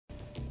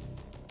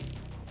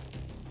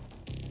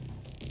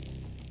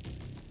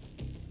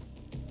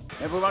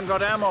Everyone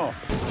got ammo?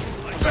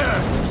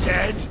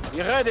 Said.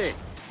 You ready?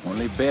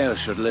 Only bears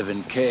should live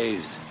in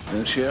caves.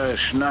 They'll share a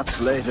schnapps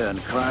later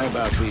and cry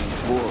about being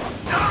poor.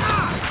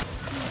 Ah!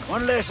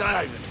 One less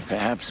iron.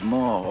 Perhaps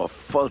more of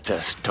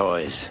Folter's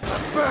toys.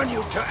 I'll burn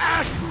you to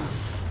ash!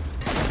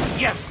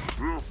 Yes!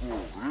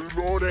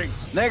 Reloading.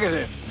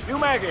 Negative. You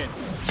mag in.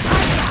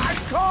 I'm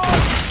caught!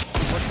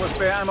 What's with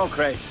spare ammo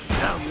crates?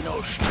 Now you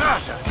know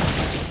Strasser.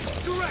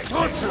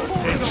 Wurzeln,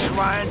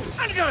 Schwein.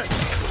 Angriff!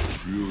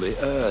 Feel the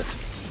earth.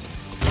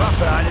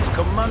 Waffe eines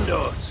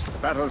Kommandos.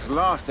 Battle's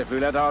lost if we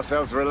let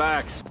ourselves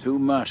relax. Too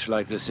much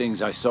like the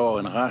things I saw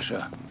in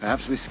Russia.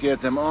 Perhaps we scared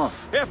them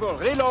off. Careful,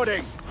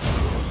 reloading.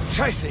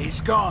 Scheiße,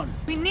 he's gone.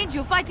 We need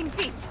you fighting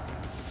feet.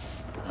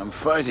 I'm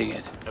fighting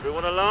it.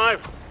 Everyone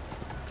alive?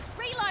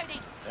 Reloading.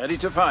 Ready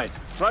to fight.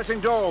 Slicing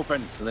door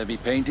open. Will there be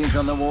paintings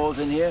on the walls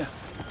in here?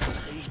 Es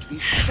riecht wie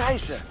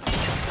Scheiße.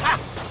 Ha!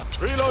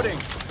 Reloading.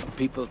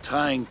 People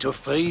trying to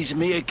freeze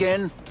me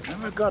again?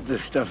 Never got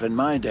this stuff in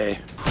my day.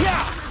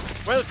 Yeah!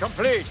 Well,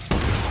 complete.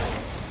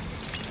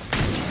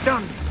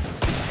 Stunned.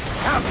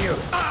 Have you?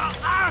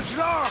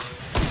 Arschloch!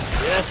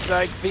 Just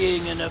like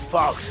being in a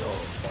foxhole.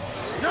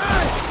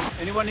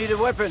 Nice! Anyone need a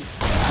weapon?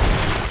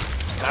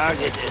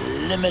 Target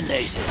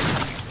eliminated.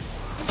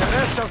 The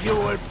rest of you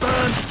will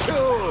burn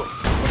too!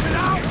 Put it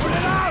out! Put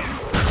it out!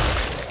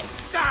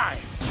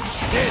 Die!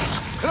 Dead!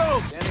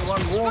 Close!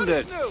 Anyone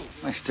wounded?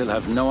 I still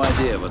have no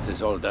idea what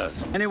this all does.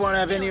 Anyone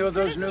have any of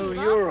those new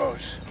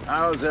euros?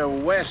 Hauser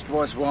West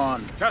was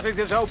one. Cutting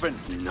this open.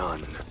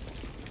 None.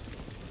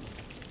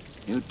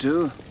 You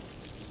too?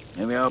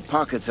 Maybe our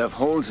pockets have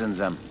holes in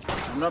them.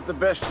 I'm not the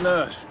best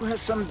nurse. Who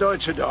has some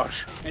Deutsche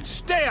Dosh? And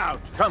stay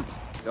out! Come.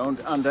 Don't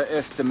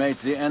underestimate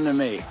the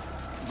enemy.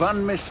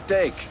 One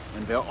mistake,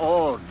 and we're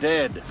all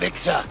dead.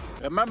 Wichser!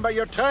 Remember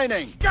your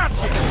training. Got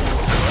him!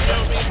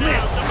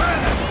 Schmiss!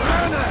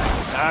 Burner!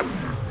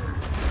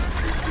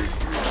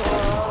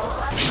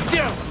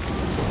 Still!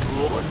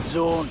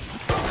 Hurensohn!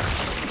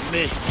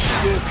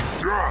 Miststück!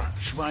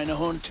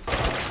 Schweinehund!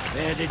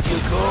 Where did you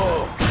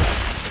go?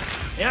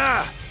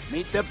 Yeah!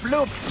 Meet the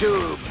bloop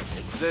tube!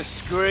 It's the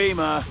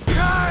screamer.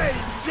 I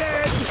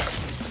said!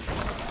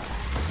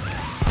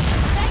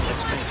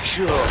 Let's make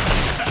sure.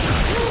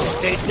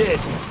 Stay dead,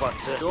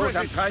 Fotze. George,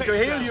 I'm trying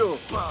to heal you.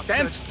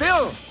 Stand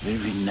still! Will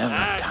we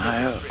never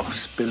tire of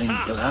spilling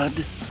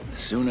blood? The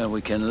sooner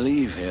we can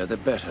leave here, the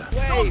better.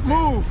 Don't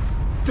move!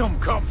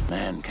 Dummkopf!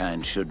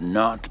 Mankind should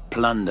not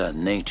plunder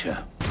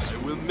nature. I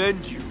will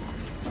mend you.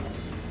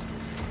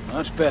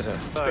 Much better.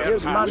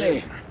 Here's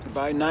money to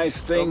buy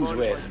nice things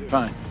with.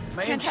 Fine.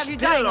 Can't have you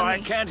Still, dying on I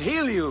me. can't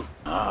heal you.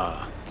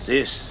 Ah,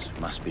 this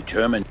must be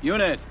German.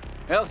 Unit,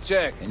 health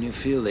check. Can you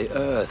feel the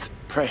earth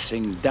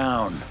pressing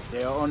down?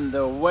 They're on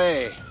the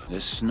way.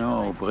 The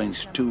snow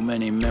brings too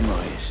many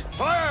memories.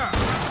 Fire!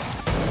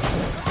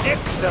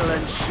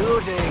 Excellent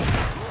shooting.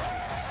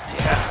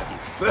 Yeah,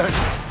 die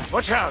Burn.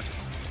 Watch out.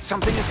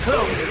 Something is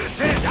close.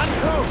 Dead,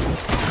 unclose.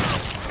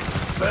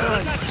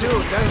 Burns too,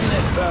 doesn't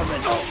it,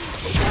 vermin? Oh,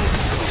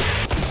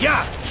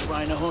 yeah,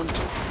 Schweinehund.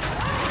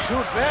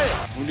 Shoot well.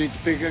 Who needs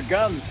bigger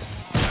guns?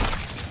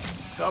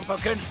 Thump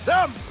against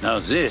thump. Now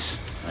this,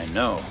 I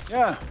know.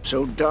 Yeah,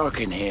 so dark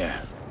in here.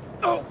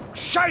 Oh,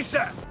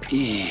 Scheiße!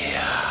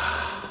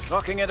 Yeah.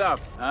 Locking it up.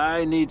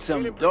 I need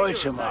some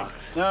Deutsche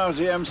marks. Now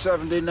the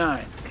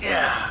M79.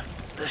 Yeah,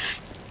 the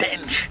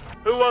stench.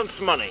 Who wants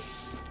money?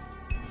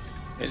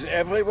 Is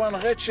everyone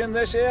rich in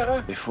this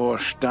era? Before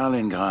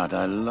Stalingrad,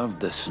 I loved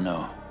the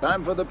snow.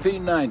 Time for the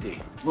P90.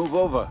 Move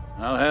over.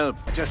 I'll help.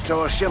 I just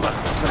saw a shimmer.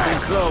 Something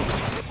close.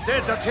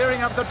 Zeds are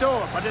tearing up the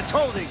door, but it's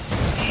holding.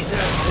 He's a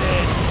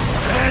Zed.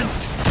 And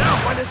now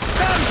when it's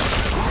done,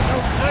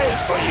 no grave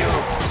for you.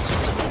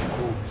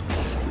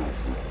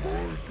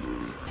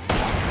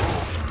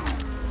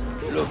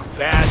 You look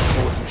bad,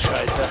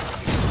 Hosenscheißer.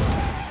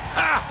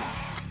 Ha!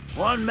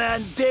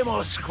 One-man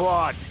demo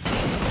squad.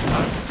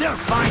 I'll still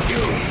find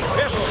you.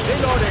 Careful,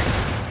 reloading.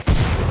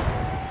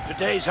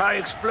 Today's high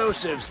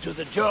explosives to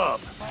the job.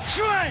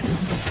 Schwein!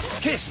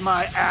 Kiss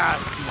my ass,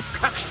 you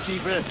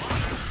Kackstiefel.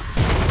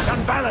 It's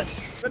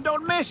unbalanced. Then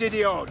don't miss,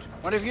 idiot.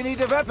 What if you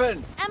need a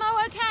weapon? Ammo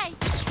okay?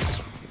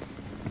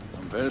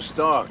 I'm well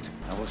stocked.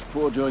 I was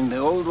poor during the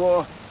old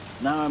war.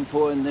 Now I'm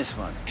poor in this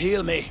one.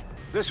 Heal me.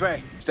 This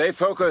way. Stay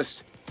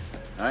focused.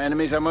 Our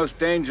enemies are most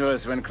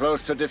dangerous when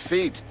close to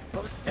defeat.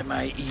 What am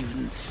I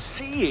even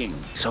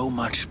seeing? So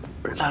much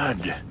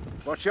blood.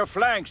 Watch your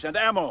flanks and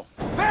ammo.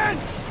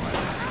 Vents!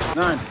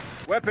 None.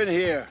 Weapon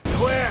here.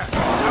 Where?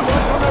 I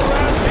was on a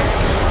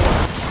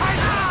rampage.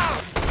 China!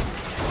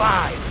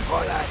 Bye,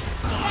 Fräulein.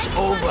 It's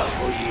over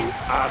for you,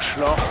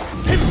 Arschloch.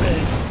 Himmel,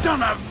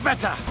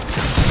 Donnerwetter!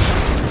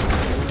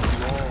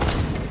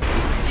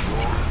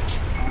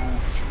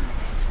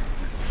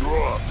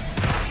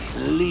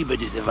 Liebe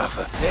diese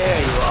Waffe. There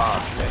you are,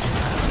 Flesh.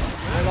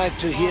 I like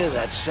to hear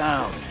that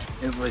sound.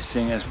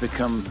 Everything has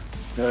become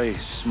very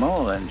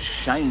small and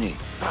shiny.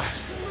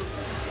 Was?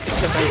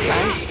 Ist das ein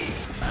Gleis?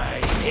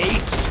 I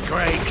hate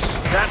Skrakes.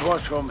 That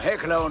was from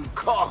Heckler und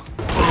Koch.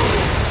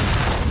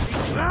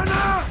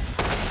 Werner!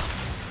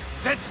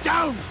 Sit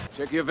down!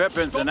 Check your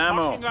weapons and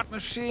ammo.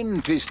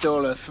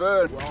 Maschinenpistole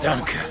first.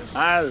 Danke.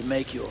 I'll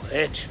make you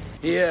rich.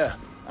 Here,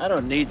 I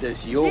don't need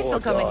this This'll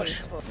come in Eurodosh.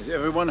 useful. Is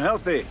everyone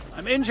healthy?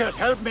 I'm injured,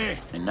 help me!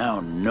 I now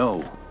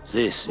know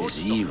this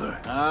is evil.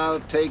 I'll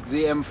take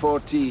the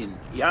M14.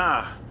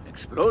 Yeah,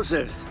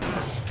 explosives.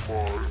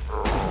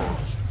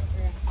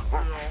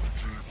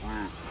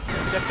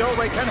 The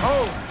doorway can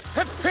hold!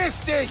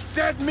 Verpiss dich,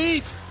 dead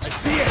meat! I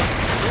see it!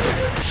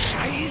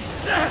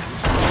 Scheiße!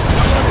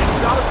 Someone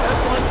insult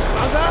Edward's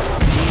mother?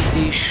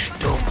 Die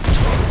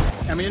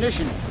stummt.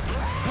 Ammunition!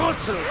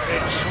 Putzelt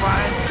sind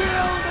Schwein!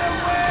 Kill the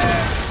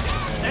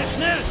witch!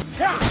 Schnell!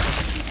 Ja!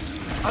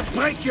 I'll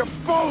break your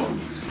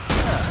bones!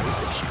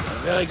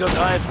 A very good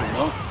rifle,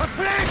 no?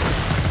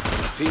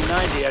 Verflixt!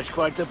 P90 has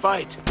quite the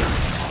bite.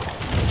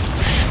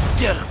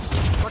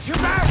 Stirbst. Watch your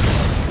back!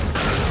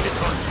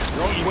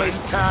 Don't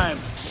waste time.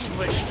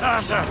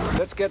 Strasser.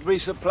 Let's get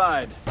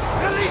resupplied.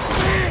 Release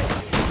me!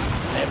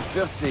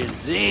 M14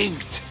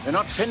 sinkt. We're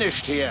not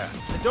finished here.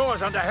 The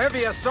door's under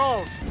heavy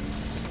assault.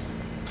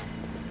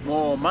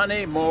 More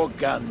money, more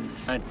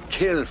guns. And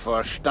kill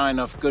for a stein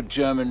of good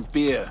German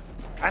beer.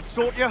 That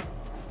sort ya?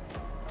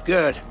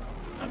 Good.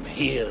 I'm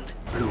healed.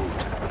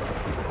 Blut.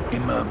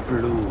 Immer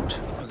Blut.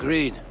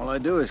 Agreed. All I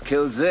do is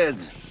kill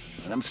Zeds.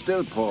 And I'm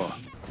still poor.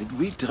 Did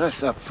we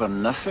dress up for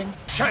nothing?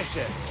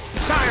 Scheiße!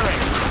 Siren!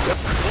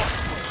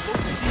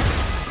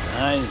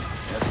 Nein,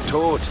 er ist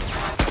tot.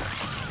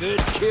 Good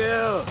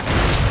kill.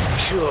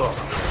 Sure.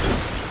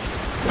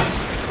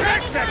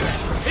 Exit!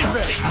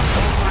 Hilfe!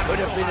 Could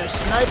have been a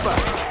sniper.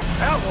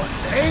 That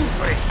one's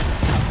angry!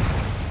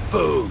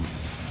 Boom.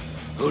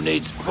 Who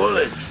needs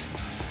bullets?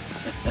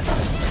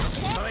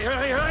 Hurry,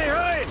 hurry, hurry,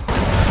 hurry!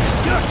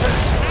 Your turn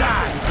to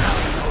die!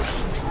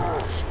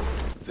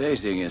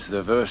 Facing is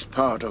the worst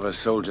part of a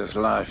soldier's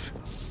life.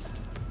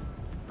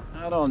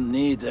 I don't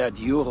need that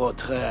Euro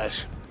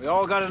trash. We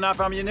all got enough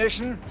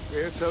ammunition?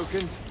 We're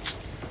tokens.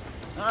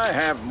 I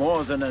have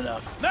more than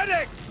enough.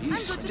 Medic! Be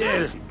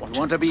still. You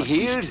want to be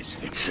healed?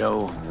 It's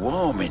so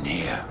warm in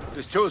here.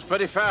 This two's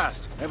pretty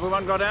fast.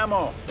 Everyone got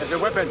ammo. There's a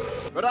weapon.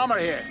 Got armor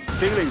here.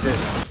 Ceiling's it.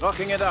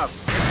 Locking it up.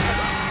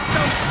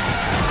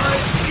 My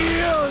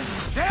ears!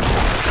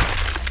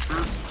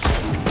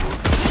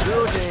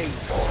 Shooting.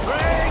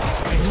 Spring!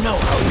 I know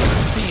how you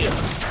feel.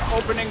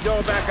 Opening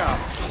door back up.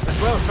 This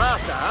well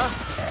faster, huh?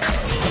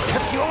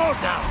 Kept you all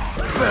down.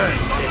 Burn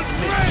this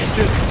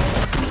mischief.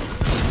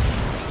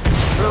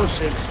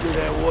 Explosives do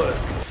their work.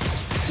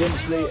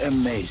 Simply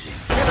amazing.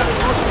 Get out of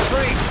those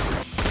trees!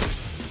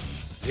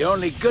 The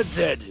only good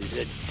Zed is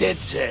a dead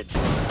Zed.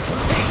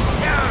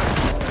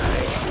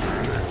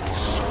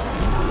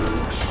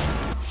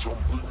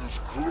 Something is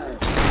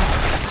close.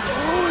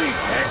 Ui,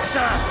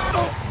 Hexe!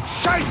 Oh,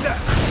 Scheiße!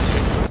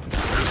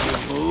 If you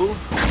move,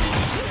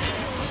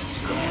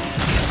 stand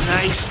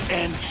nice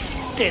and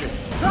still.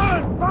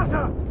 Run!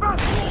 Butter!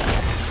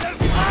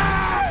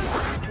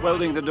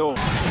 Welding the door.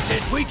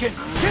 Said we can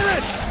Kill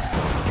it!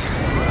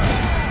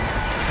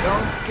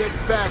 don't get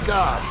back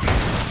up.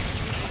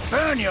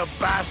 Burn, you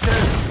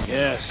bastards!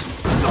 Yes,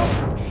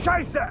 Oh,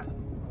 Scheiße!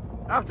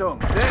 Achtung,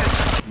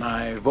 dead!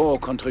 my war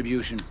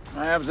contribution.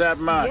 I have that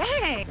much.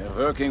 Yay!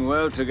 We're working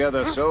well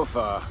together so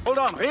far. Hold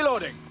on,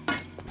 reloading.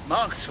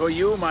 Marks for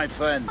you, my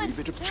friend. A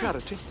bit of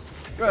charity.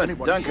 Good,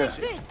 danke.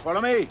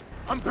 Follow me.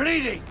 I'm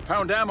bleeding.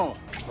 Found ammo.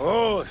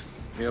 Prost.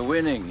 We're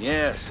winning,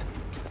 yes.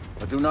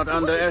 But do not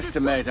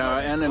underestimate our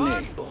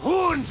enemy.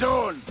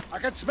 Hurensohn! I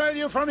can smell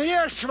you from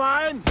here,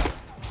 Schwein!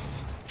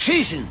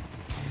 Schießen!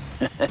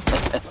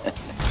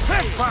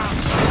 Flashbomb!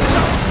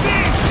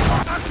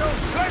 Achtung,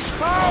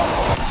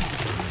 Flashbomb!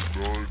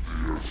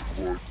 Idea's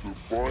quite the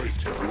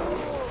bite.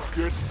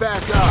 Get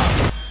back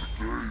up.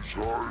 Days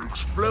are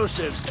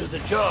Explosives to the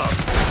job.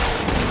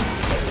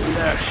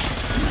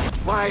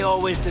 Why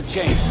always the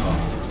chainsaw?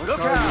 Look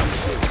out!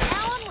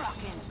 Now I'm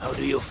rocking. How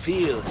do you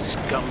feel,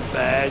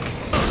 scumbag?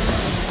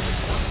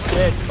 It's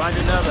dead. Find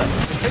another.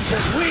 The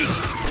picture's weak!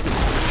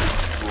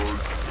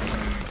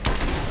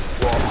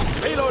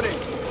 Reloading!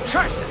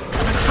 Scheiße!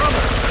 I'm in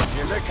trouble!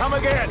 Here they come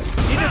again!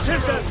 Need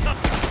assistance!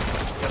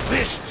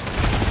 Erwischt.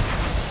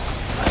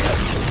 I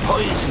have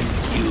poisoned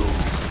you.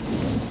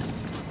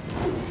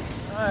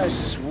 I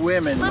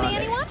swim in Money, money.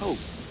 anyone?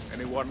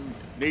 Anyone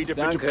need a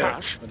bit of Danke,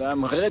 cash? but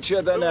I'm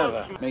richer than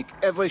ever. Make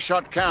every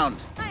shot count.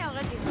 I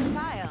already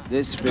fire.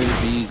 This will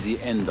be the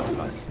end of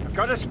us. I've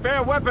got a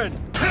spare weapon!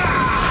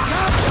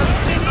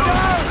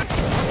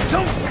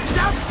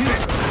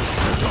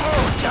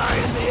 All die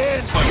in the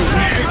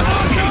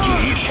end.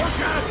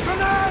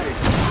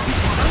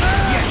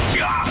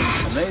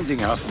 Amazing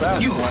how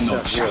fast this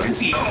stuff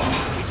works.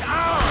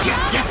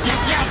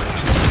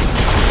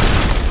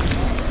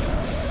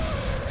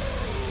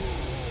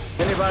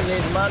 Anyone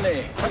need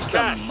money? Have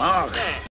some marks.